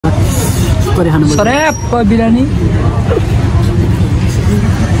गरी खानुपर्छ सराप बिरयानी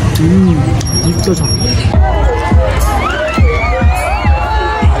मिठो छ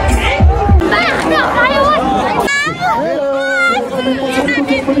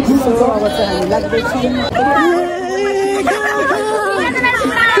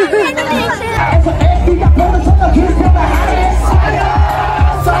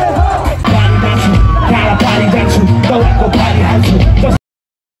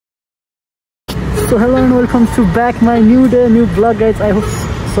So hello and welcome to back my new day, new vlog guys. I hope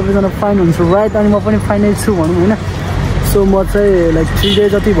सबैजना फाइन हुन्छ राइट अनि म पनि फाइनै छु भनौँ होइन सो म चाहिँ लाइक 3 डे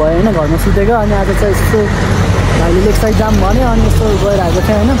जति भयो होइन घरमा सुतेको अनि आज चाहिँ यस्तो भाइले एक्सर्साइज जाम भन्यो अनि यस्तो गएर आएको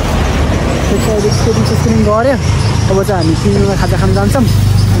थिएँ होइन एक्सर्साइज स्केटिङ गऱ्यो अब चाहिँ हामी पिङमा खाजा खान जान्छौँ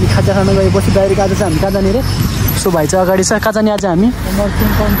अनि खाजा खान गएपछि डाइरेक्ट आज चाहिँ हामी कहाँ जाने रे सो भाइ चाहिँ अगाडि छ कहाँ जाने आज हामी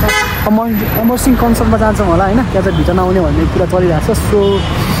अमरसिंह कन्सर्टमा जान्छौँ होला होइन त्यहाँ चाहिँ भित्र नआउने भन्ने कुरा चलिरहेको छ सो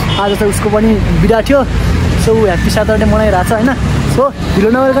आज चाहिँ उसको पनि बिदा थियो सो ऊ ह्याप्पी स्याटरडे मनाइरहेको छ होइन सो ढिलो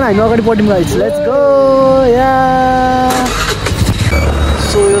नगरिकन हामी अगाडि बढ्यौँ guys let's go yeah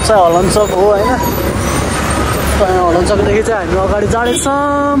so यो चाहिँ हलन चौक हो होइन हलन चौकदेखि चाहिँ हामी अगाडि जाँदैछौँ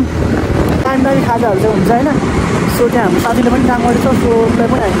दामी खाजाहरू चाहिँ हुन्छ होइन सो त्यहाँ हाम्रो साथीले पनि काम गरेको छ सो उसलाई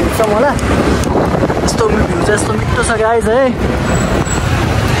पनि हामी हेर्छौँ होला यस्तो भ्यू चाहिँ यस्तो मिठो छ गाइस है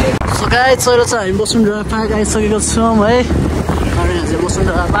सो गाइस अहिले चाहिँ हामी वसुन्धरा पार्क आइसकेको छौँ है यहाँ चाहिँ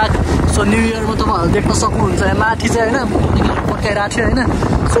वसुन्धरा पार्क सो न्यु इयरमा तपाईँहरू देख्न सक्नुहुन्छ यहाँ माथि चाहिँ होइन पड्काइरहेको थियो होइन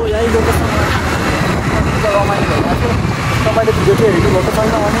सो यहीँ गएको रमाइलो भइरहेको थियो तपाईँले भिडियो चाहिँ हेर्नु भएको छैन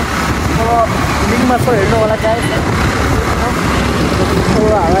भने अब लिङ्कमा छ हेर्नु होला गाइस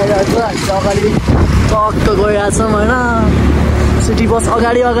हावाइरहेको छ हामी चाहिँ अगाडि टक्क गइरहेछौँ होइन सिटी बस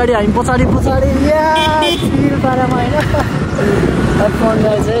अगाडि हामी पछाडि फिल पारामा होइन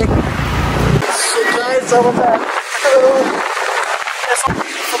गाइस है सो गाइस अब चाहिँ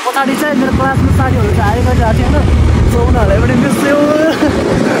पछाडि चाहिँ मेरो क्लासमा साथीहरू चाहिँ हाई गरिरहेको थियो होइन सो उनीहरूलाई पनि मिस्यो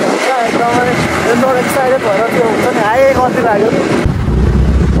एकदमै एक्साइटेड भएर त्यो हुन्छ नि हाई गर्दै लाग्यो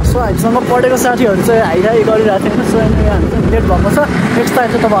सो हामीसँग पढेको साथीहरू चाहिँ हाई गरिरहेको थियो होइन सो यहाँ हामी चाहिँ लेट भएको छ नेक्स्ट टाइम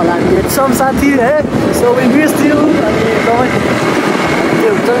चाहिँ तपाईँहरूलाई हामी हेर्छौँ साथी है सो वी मिस यु अनि एकदमै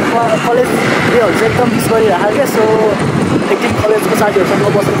त्यो हुन्छ कलेज डेहरू चाहिँ एकदम मिस गरिरहेको क्या सो एकदिन कलेजको साथीहरूसँग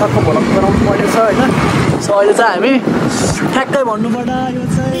बसेर टक्क भ्लग बनाउनु पर्ने छ होइन सो अहिले चाहिँ हामी ठ्याक्कै भन्नुपर्दा यो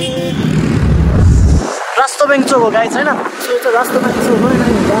चाहिँ रास्तो ब्याङ्क चोक हो गाइस होइन सो यो चाहिँ रास्तो ब्याङ्क चोक हो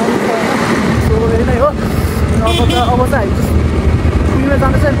सो यही नै हो अब चाहिँ हामी पुलमा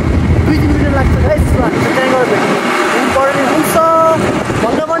जानु चाहिँ 2-3 मिनट लाग्छ गाइस सो हामी चाहिँ त्यहीँ गएर भेट्नु पर्ने हुन्छ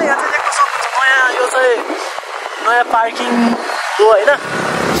भन्दा पनि यहाँ चाहिँ देख्न सक्नुहुन्छ नयाँ यो चाहिँ नयाँ पार्किङ हो होइन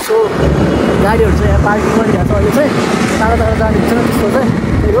सो गाडीहरू चाहिँ यहाँ पार्किङ गरिरहेको छ अहिले चाहिँ टाढा टाढा जाने हुन्छ त्यस्तो चाहिँ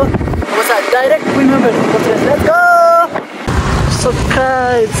त्यही हो अब चाहिँ हामी डाइरेक्ट पुलमा भेट्नुपर्छ लेट्स गो सो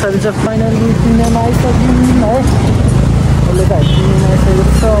गाइसहरू चाहिँ फाइनली पुण्यामा आइसक्यौँ है अहिले त हामी पुण्यामा आइसकेको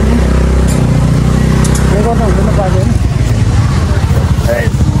छ यो गर्दा हुँदैन पार्यो होइन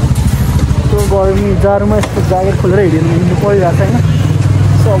त्यो गर्मी जाडोमा यस्तो ज्याकेट खोलेर हिँड्नु परिरहेको छ होइन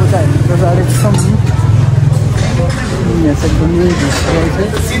सो अब चाहिँ हामी जाँदैछौँ यहाँ चाहिँ एकदमै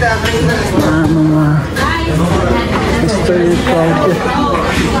आमामा यस्तै क्राउड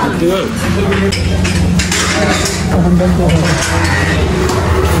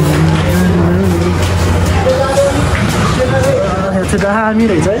यहाँ चाहिँ दामी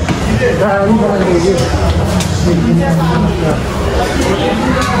रहेछ है दामी बनाएको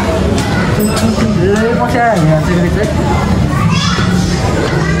पछि आयो यहाँ चाहिँ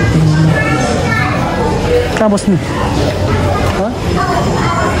कहाँ बस्ने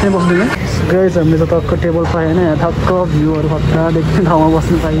त्यहीँ बस्नु क्या गाइस हामीले त टक्क टेबल पाएन यहाँ टक्क भ्यूहरू खतरा देख्ने ठाउँमा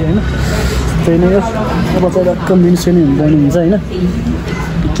बस्नु पायो होइन त्यही नै अब चाहिँ टक्क मेनु सेनु हुन्छ होइन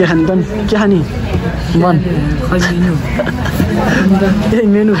के खाने त के खाने मन त्यही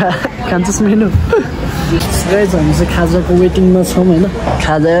मेनु खान्छस् मेनु गाइस हामी चाहिँ खाजाको वेटिङमा छौँ होइन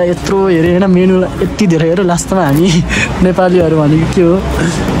खाजा यत्रो हेऱ्यो होइन मेनु यति धेरै हेऱ्यो लास्टमा हामी नेपालीहरू भनेको के हो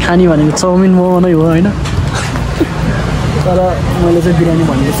खाने भनेको चाउमिन मोमो नै हो होइन तर मैले चाहिँ बिरयानी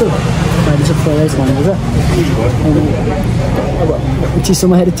भनेको छु भाइले चाहिँ फ्राइड राइस भनेको छ अब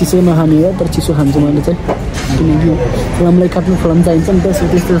चिसोमा हेरेर चिसो नखाने हो तर चिसो खान्छु मैले चाहिँ किनकि फलामलाई काट्नु फलाम चाहिन्छ नि त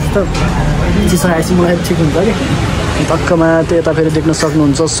त्यस्तो जस्तो चिसो खाएपछि मलाई ठिक हुन्छ कि टक्कमा त्यो यता फेरि देख्न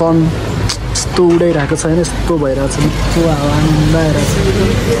सक्नुहुन्छ सन यस्तो उडाइरहेको छ होइन यस्तो भइरहेको छ मिठो हावा आनन्द आइरहेको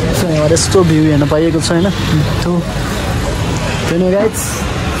छ यस्तो भ्यू हेर्न पाइएको छ होइन मिठो थिएन गाइज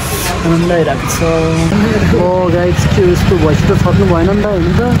आनन्द आइरहेको छ ओ गाइज के यस्तो भोइस त सक्नु भएन नि त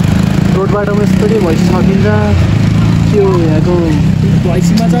हुनु त रोड बाटोमा यस्तो के भोइस सकिन्छ के हो यहाँको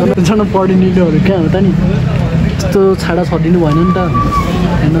भोइसमा चाहिँ पढ्ने निलोहरू कहाँ हो त नि त्यस्तो छाडा छरिदिनु भएन नि त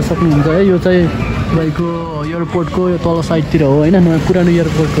हेर्न सक्नुहुन्छ है यो चाहिँ तपाईँको एयरपोर्टको यो तल साइडतिर हो होइन नयाँ पुरानो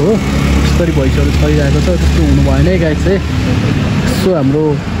एयरपोर्टको हो बिस्तारै भइसहरू छरिरहेको छ त्यस्तो हुनु भएन है गाइस है यसो हाम्रो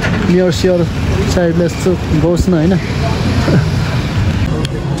मेयर सेयर साइडले यस्तो गओस् न होइन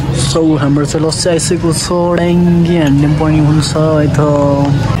सो हाम्रो चाहिँ लस्सी आइसकेको छ ड्याङ्गी ह्यान्डले पनि हुन्छ है त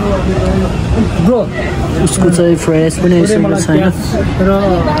ब्रो उसको चाहिँ फ्रेस पनि आइसकेको छ होइन र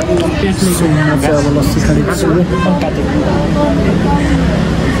चाहिँ अब लस्सी खाएको छु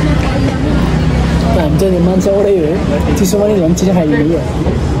हामी चाहिँ मान्छे एउटै हो चिसो पनि झन् चिसो खाइदिनु क्या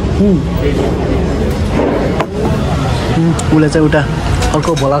उसले चाहिँ एउटा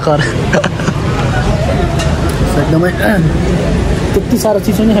अर्को भोलाकर एकदमै त्यति साह्रो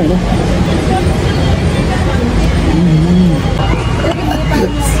चिसो नै छैन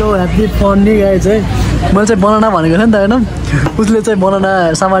सो ह्याप्पी फन्नी गाई चाहिँ मैले चाहिँ बनाना भनेको थिएँ नि त होइन उसले चाहिँ बनाना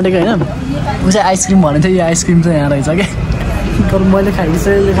सामाटेको होइन ऊ चाहिँ आइसक्रिम भनेको थियो यो आइसक्रिम चाहिँ यहाँ रहेछ क्या तर मैले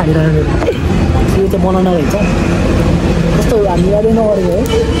खाइसकेको खाइरहेको यो चाहिँ बनाना रहेछ कस्तो हामी यादै नगरेको है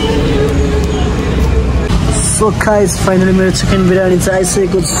सो गाइस फाइनली मेरो चिकन बिरयानी चाहिँ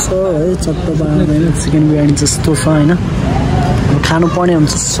आइसकेको छ है चट्ट पारेर होइन चिकन बिरयानी जस्तो छ होइन खानुपर्ने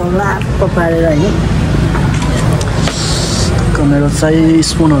हुन्छ सलाप पारेर होइन मेरो चाहिँ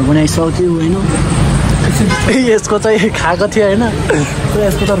स्पुनहरू पनि आइसक्यो होइन यसको चाहिँ खाएको थियो होइन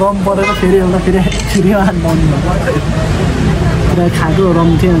यसको त रम परेर फेरि एउटा फेरि खाएको रम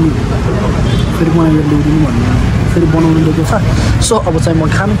थियो अनि फेरि बनाएर ल्याइदिनु भन्नु फेरि बनाउनु दिएको छ सो अब चाहिँ म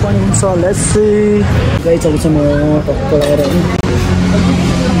खानुपर्ने हुन्छ लेट्सी गाई चाहिँ अब चाहिँ म टक्क लगाएर होइन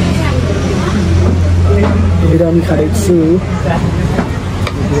बिरयानी खाएको छु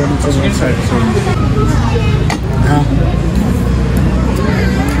बिरयानी चाहिँ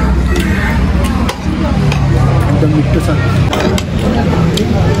एकदम मिठो छ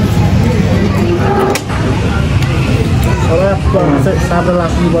सादा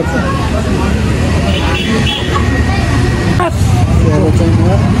लाग्नुपर्छ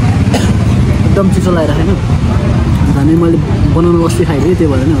एकदम चिसो लगाइराखेको झन् मैले बनाउनु अस्ति खाइदिएँ त्यो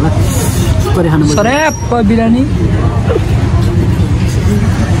भएर नि होला थुप्रै खानुपर्छ बिरयानी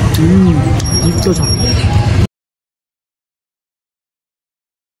मिठो छ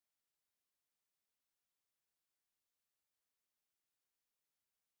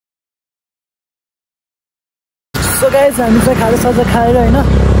सो गाइस हामी चाहिँ खाजासाजा खाएर होइन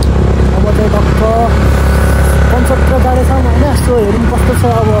अब चाहिँ टक्क कन्सर्ट जाँदैछौँ होइन सो हेरौँ कस्तो छ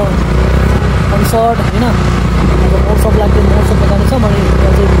अब कन्सर्ट होइन अब मौसम लाग्दैन मौसममा जाँदैछ मैले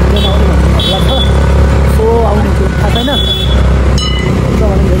चाहिँ भिडियो आउने भन्ने लाग्छ सो आउने त्यो थाहा छैन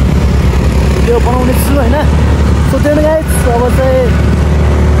भिडियो बनाउने छु होइन सो त्यो गाइस अब चाहिँ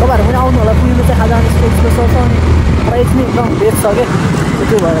तपाईँहरू पनि आउनु होला पुग्नु चाहिँ खाजा स्पेसल छ अनि प्राइस पनि एकदम बेस्ट छ कि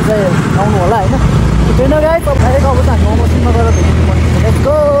त्यो भएर चाहिँ आउनु होला होइन त्यही न गाइस अब खाएको अब चाहिँ हामी अमरसिङमा गएर भेट्नु पर्ने लेट्स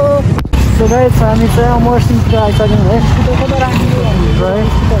गो सो गाइस हामी चाहिँ अमरसिङतिर आइसक्यौँ है स्कुटर कता राख्नु है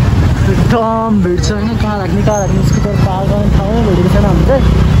एकदम भिड छ होइन कहाँ राख्ने स्कुटर पार गर्ने ठाउँ नै भेटेको छैन हामी चाहिँ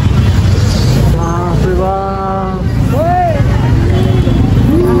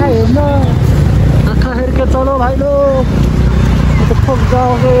हेर्न आँखा हेर्के चलो भाइ लोग ठोक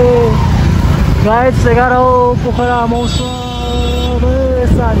जाओगे गाइस 11 हो पोखरा मौसम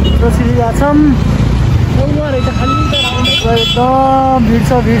भित्र छिरिरहेको छौँ एकदम भिड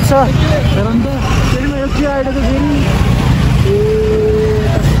छ हेर नि त फेरि यो के आइरहेको फेरि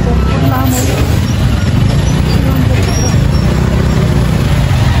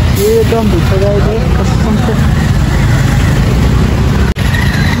एकदम भिड छ गाइस कसम छ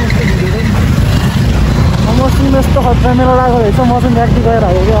मौसम यस्तो खतरा मेला लागेको रहेछ म चाहिँ ब्याट्री गएर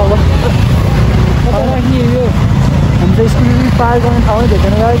आयो क्या अब हामी चाहिँ स्कुल पार गर्ने ठाउँै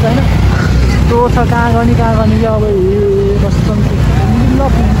भेटेन गाइस होइन त्यो छ कहाँ गर्ने क्या अब कसम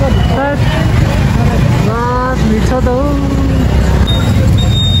भिड छ त हो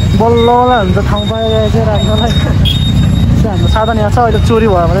बल्ल हुन्छ ठाउँ पाइरहेको चाहिँ राख्नलाई हाम्रो साधन यहाँ छ अहिले चोरी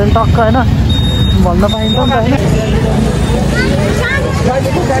भयो भने टक्क होइन भन्न पाइन्छ नि त होइन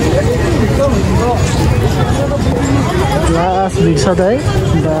लास्ट भिड छ त है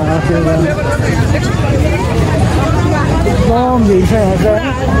एकदम भिड छ यहाँ चाहिँ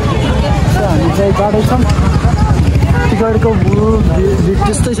हामी चाहिँ जाँदैछौँ टिकटको भिड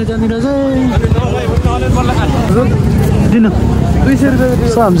त्यस्तै छ त्यहाँनिर चाहिँ दिनु 200 रुपियाँ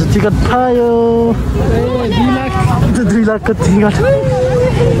सो हामी चाहिँ टिकट पायो 2 लाखको टिकट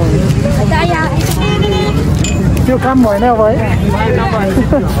त्यो काम भएन अब है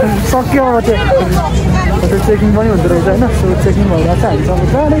सक्यो अब त्यो चेकिङ पनि हुँदो रहेछ होइन सो चेकिङ भइरहेको छ हामी सबै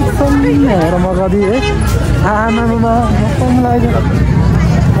जाँदैछौँ हेर मगादी है आमामा मसँग लाग्यो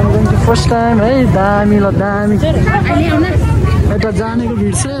फर्स्ट टाइम है दामी ल दामी यता जानेको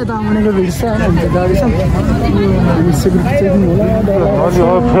भिड छ यता आउनेको भिड छ होइन हामी गाडी छ हामी सिक्युरिटी चेकिङ होला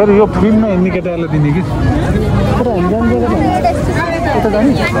हजुर फेरि यो फिल्ममा हिँड्ने केटाहरूलाई दिने कि हामी जाने यता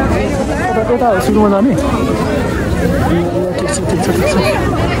जाने यता सुरुमा जाने ठिक छ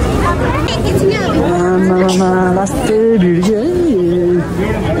लास्टै भिड कि है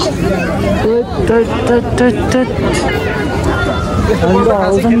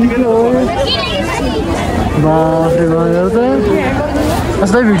बाफ्रे भयो त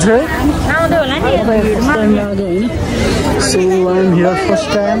कस्तो भिड छ है फर्स्ट टाइम लाग्यो होइन so I am here first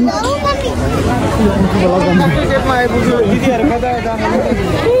time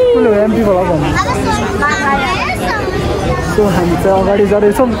MP भला भन्नु सो हामी चाहिँ अगाडि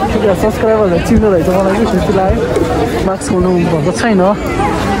जाँदैछौँ सब्सक्राइबरहरू चिन्दो रहेछ मलाई चाहिँ खुसी लाग्यो मार्क्स हुनु भएको छैन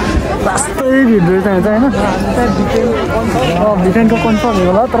लास्टै भिड रहेछ त्यहाँ चाहिँ होइन भिटेनको कन्सर्ट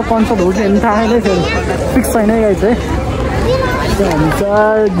होला तर कन्सर्ट हो कि हेर्नु थाहा छैन फेरि फिक्स छैन गाई चाहिँ हामी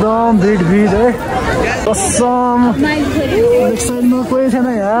चाहिँ एकदम भिड है कसम एक साइडमा कोही छैन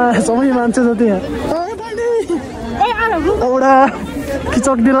यहाँ सबै मान्छे जति यहाँ एउटा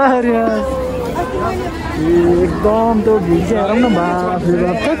खिचक्दिँदाखेरि यहाँ एकदम त्यो भिड चाहिँ हेरौँ न बाफ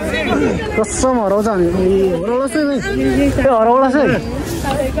कसम हराउँछ हामी हराउला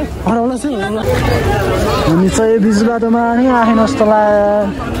चाहिँ हामी चाहिँ बिच बाटोमा नि आएन जस्तो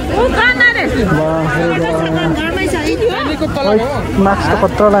लाग्यो मार्क्स त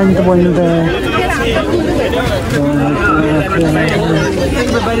कत्रो लाइन त बहिनी त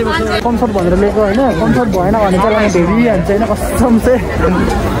कन्सर्ट भनेर लिएको होइन कन्सर्ट भएन भने चाहिँ ढेरिहाल्छ होइन कसम चाहिँ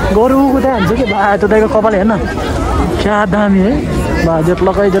गोरु कुदाइ हान्छ कि बाटो दाइको कपाल हेर्न क्या दामी है बा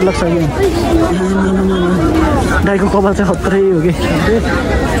जेटलक छ कि गाईको कपाल चाहिँ खत्रै हो कि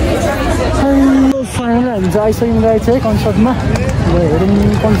फाइनल हामी चाहिँ आइसक्यौँ गाई चाहिँ कन्सर्टमा हेरौँ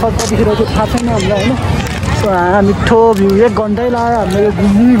कन्सर्ट कतिखेर चाहिँ थाहा छैन हामीलाई होइन सो मिठो भ्यू 1 घन्टै लाग्यो हामीलाई यो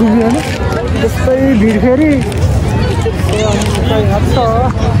घुमी होइन त्यस्तै भिड फेरि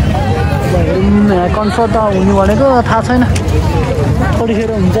हेरौँ कन्सर्ट हुनु भनेको थाहा छैन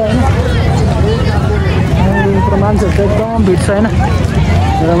कतिखेर हुन्छ होइन पुरा मान्छेहरू चाहिँ एकदम भिड छ होइन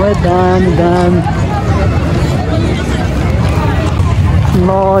रमाइ दामी ल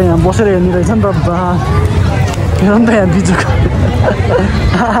यहाँ बसेर हेर्ने रहेछ नि त बा हेर नि त यहाँ बिजुको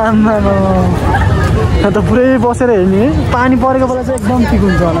आमा यहाँ त पुरै बसेर हेर्ने पानी परेको बेला चाहिँ एकदम ठिक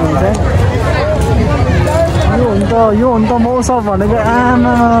हुन्छ होला चाहिँ यो हो नि त महौसव भनेको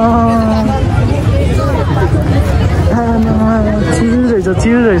आमा चिल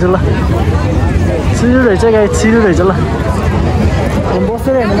रहेछ ल चिल रहेछ गाई चिल रहेछ ल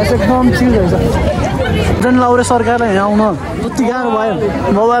बसेर हेर्नुमा चाहिँ एकदम चिल रहेछ झन् लाउरे सरकारलाई यहाँ आउन कति गाह्रो भयो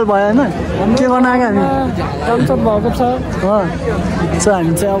मोबाइल भयो होइन के गर्न आएको हामी कन्सर्ट भएको छ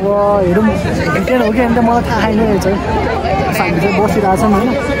हामी चाहिँ अब हेरौँ भिटेन हो कि अन्त मलाई थाहा छैन रहेछ हामी चाहिँ बसिरहेछौँ होइन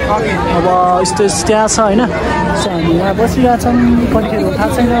अब स्टेज त्यहाँ छ होइन हामी यहाँ बसिरहेछौँ कतिखेर थाहा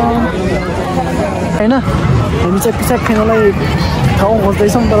छैन होइन हामी चाहिँ पिसाब खेल्नलाई ठाउँ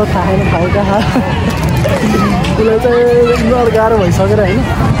खोज्दैछौँ तर थाहा छैन ठाउँ कहाँ त्यसलाई चाहिँ गाह्रो भइसकेर होइन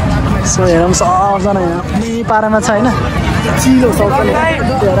सो हेरौँ सबजना यहाँ आफ्नै पारामा छ होइन चिलो सबैले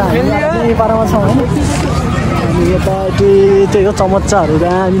हेर हामी पारामा छौँ होइन हामी यता त्यही हो चमच्चाहरू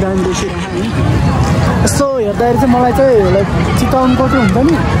दामी देखिरहेको होइन यसो हेर्दाखेरि चाहिँ मलाई चाहिँ चितवनको चाहिँ हुन्छ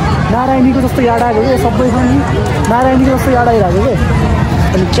नि नारायणीको जस्तो याद आएको कि सबै छ नि नारायणीको जस्तो याद आइरहेको कि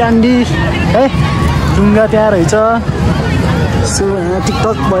अनि क्यान्डी है ढुङ्गा त्यहाँ रहेछ सो यहाँ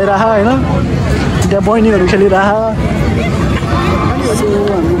टिकटक भइरह होइन त्यहाँ बहिनीहरू खेलिरह सो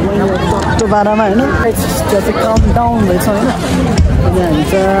हामी बहिनीहरू टक्टो बाह्रमा होइन त्यहाँ चाहिँ कम डाउन रहेछ होइन अनि हामी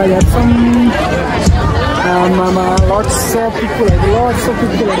चाहिँ हेर्छौँ आमामा लट्स अफ पिपलहरू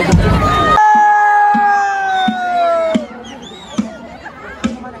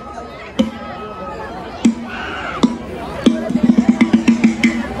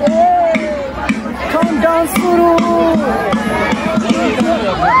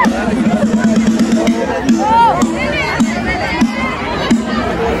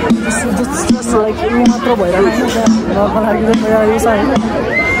मात्र भइरहेको छ लागि चाहिँ छ होइन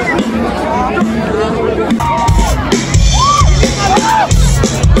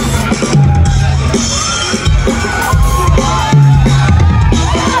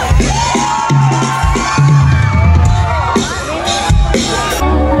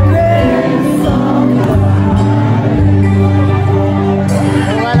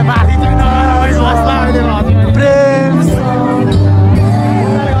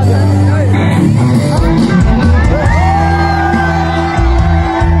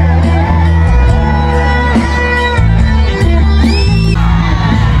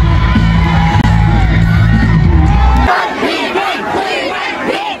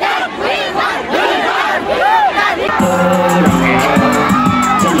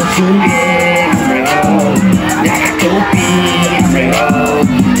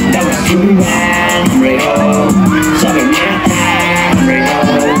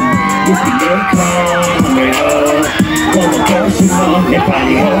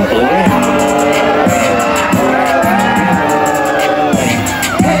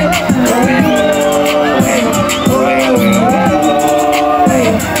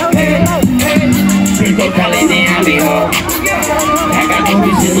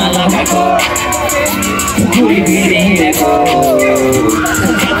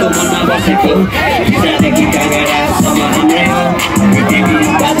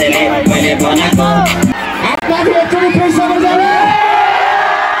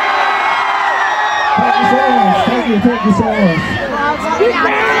Thank you so much.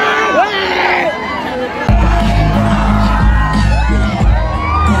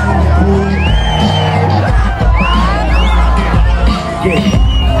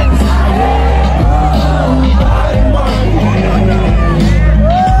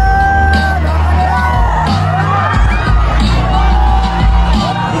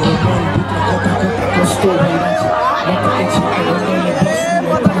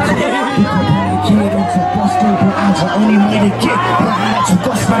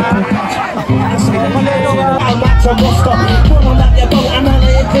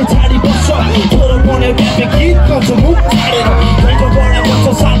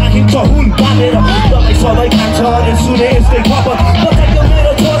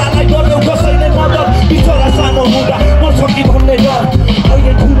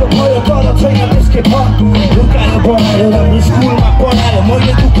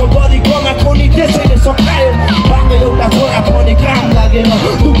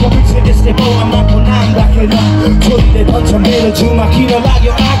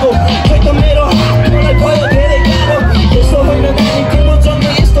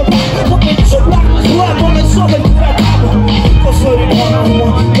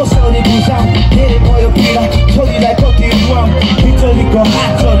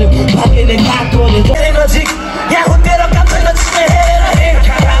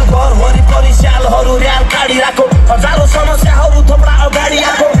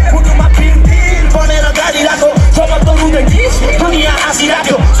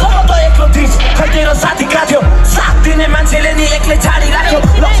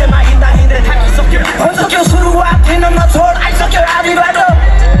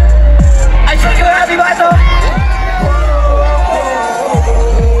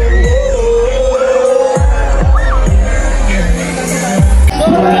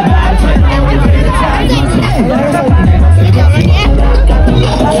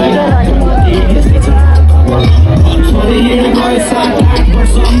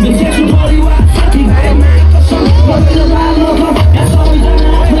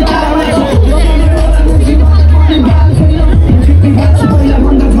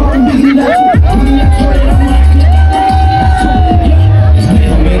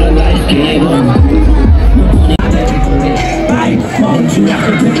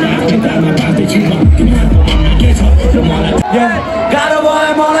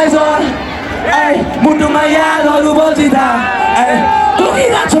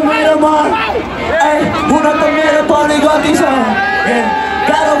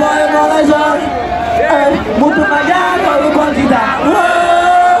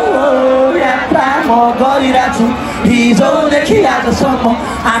 हिजोदेखि आजसम्म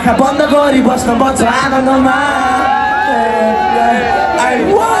आँखा बन्द गरी बस्न बच्छ आनन्दमा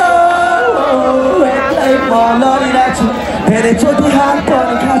लडिरहेको छु धेरै चोटि हात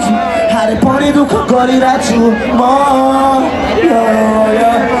पनि खाछु हारे पनि दुःख गरिरहेको छु म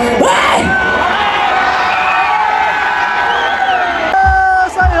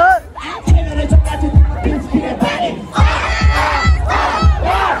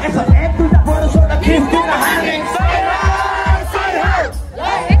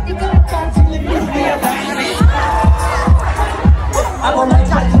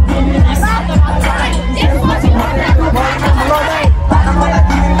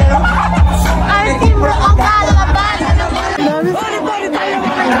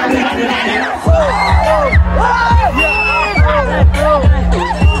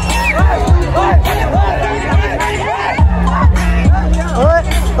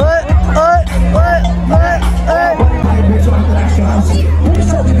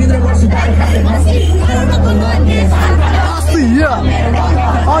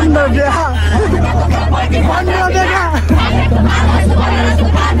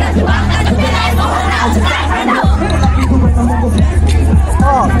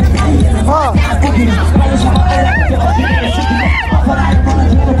Oh.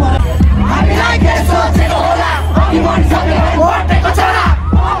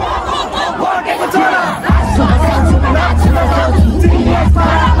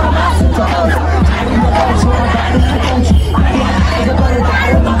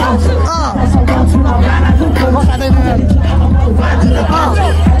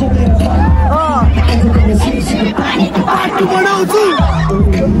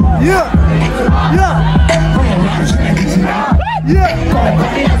 Yeah. Yeah.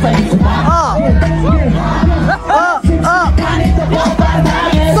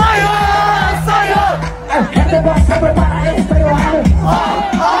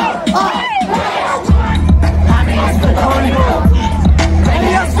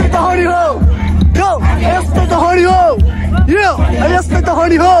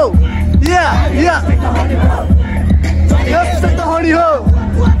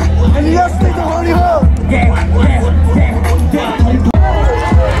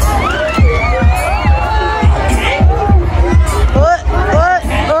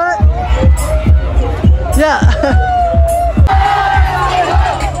 Yeah.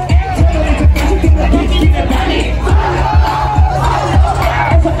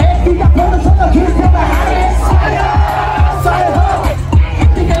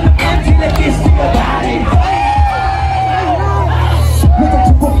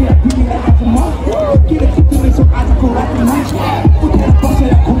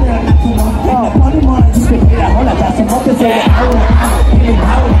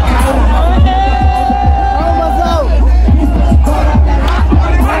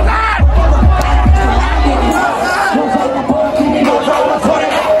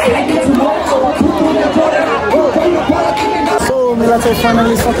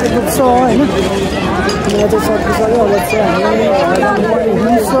 Finally सकेको छ हैन यहाँ चाहिँ सकिसक्यो अब चाहिँ हामी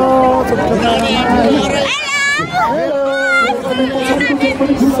हुन्छ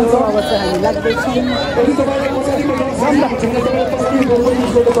अब चाहिँ हामी लाग्दैछौँ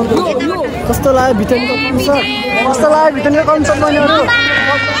कस्तो लाग्यो भिटेनको कन्सर्ट कस्तो लाग्यो भिटेनको कन्सर्ट बन्योहरू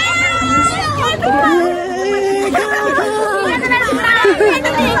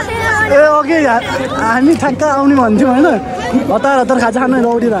ए अघि हामी ठ्याक्क आउने भन्थ्यौँ होइन हतार हतार खाजा खान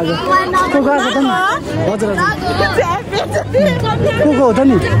दौडिरहेको को गएको त नि हजुर को हो त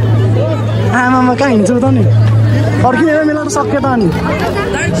नि आमामा कहाँ हिँड्छु त नि फर्किएर मिलाउनु सक्यो त अनि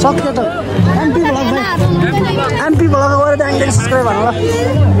सक्यो त एमपी भ्लग एमपी भ्लग गएर ड्याङ सब्सक्राइब भन्नु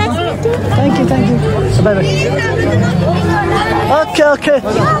ल thank you by by okay okay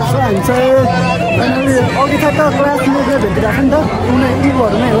हामी चाहिँ अघि ठ्याक्क क्लासमेटले भेटिरहेको नि त उनीहरू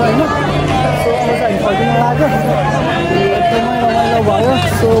इभहरू नै हो होइन सो हामी फर्किन लाग्यो एकदमै रमाइलो भयो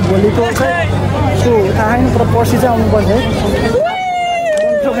सो भोलिको चाहिँ सो थाहा छैन तर पर्सि चाहिँ आउनुपर्छ है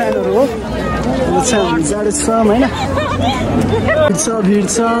फ्यानहरू हो चाहिँ हामी जाँदैछौँ होइन भिड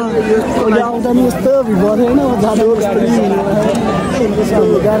छ अहिले आउँदा नि यस्तो भिड भयो होइन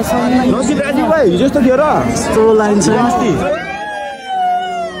यस्तो लाइन छ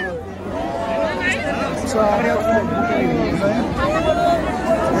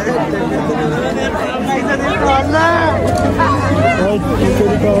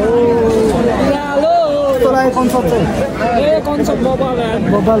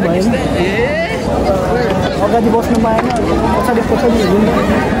बबाल भएन अगाडि बस्नु पाएन पछाडि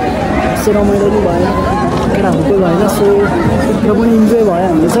यस्तो रमाइलो पनि भएन केटाहरूको भएन सो र पनि इन्जोय भयो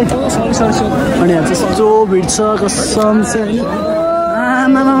हामीले चाहिँ अनि हामी चाहिँ जो भिड छ कसम चाहिँ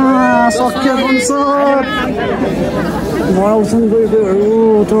आमा सक्यो कन्सर्ट मराउँछन् गयोहरू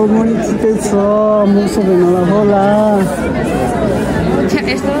त पनि ठिकै छ मौसम हेर्नलाई होला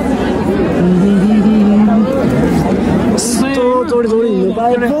जोडी हिँड्नु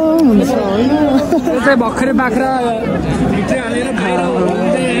पाए पो हुन्छ होइन भर्खरै बाख्रा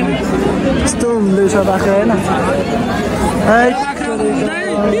यस्तो हुँदैछ बाख्रा होइन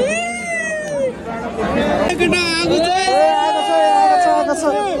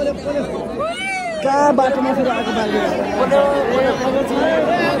कहाँ बाटोमा फेरि आएको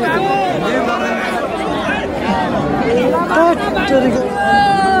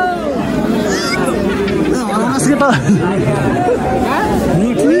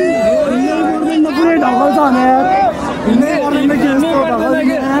पुरै ढकल छ भने हिँड्नै पर्दैन के यस्तो ढकल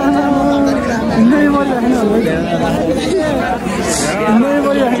हिँड्नै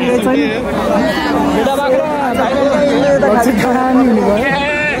परिराखेको चाहिँ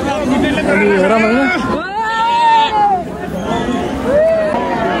अनि हेर होइन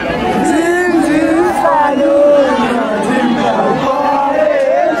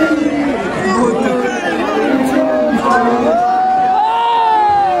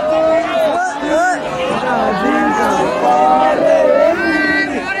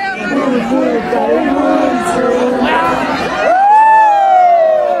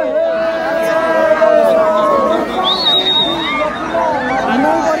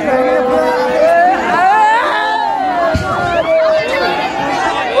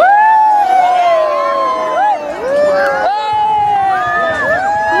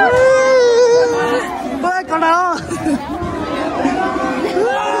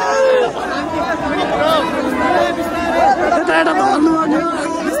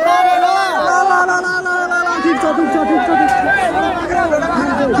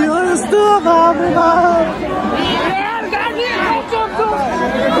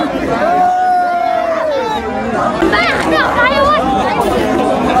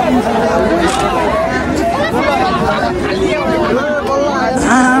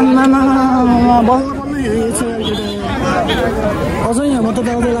अझै यहाँ म त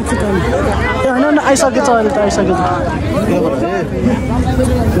आउँदै लाग्छ त होइन आइसकेछ अहिले त आइसकेछ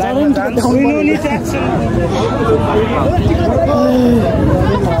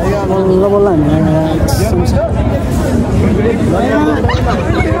बल्ल बल्ल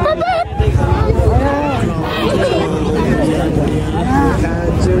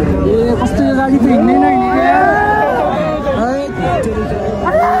ए कस्तो यो गाडी त हिँड्दैन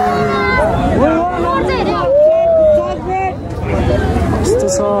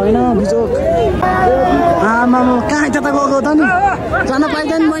छ होइन बिजोक आमा कहाँ त्यता गएको त नि जान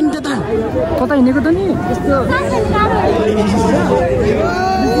पाइँदैन बहिनी त्यता कता हिँडेको त नि त्यस्तो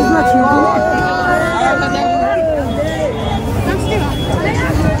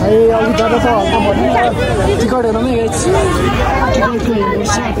अघि जाँदा त हल्का भन्नु टिकटहरूमै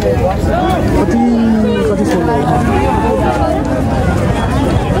कति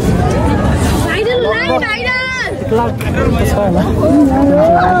लाख छ होला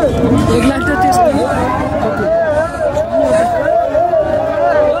 1 लाख त त्यसको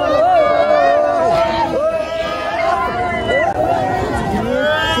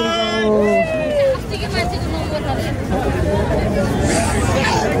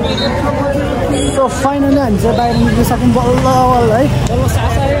So finally हामी चाहिँ बाहिर निस्किसक्यौँ बल्ल बल्ल है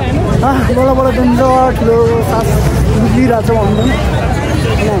बल्ल बल्ल डेन्जर ठुलो सास निक्लिरहेको छ भन्नु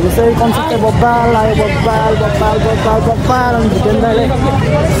अनि हामी चाहिँ कन्सेप्ट चाहिँ बब्बाल आयो बब्बाल अनि भुटेन दाइले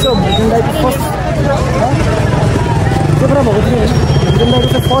यसो भुटेन दाइको फर्स्ट त्यो पुरा भएको थियो होइन भुटेन दाइको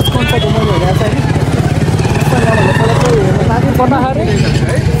चाहिँ फर्स्ट कन्सर्ट हो मैले हेरेको छ होइन हेर्नु लागि पर्दाखेरि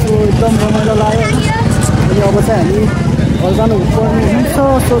सो एकदम रमाइलो लाग्यो अनि अब चाहिँ हामी जानु पर्ने हुन्छ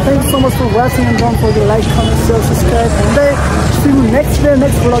so thank so much for watching and don't forget like comment share subscribe and see you next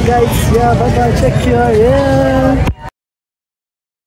vlog guys. Yeah, bye bye, take care. Yeah.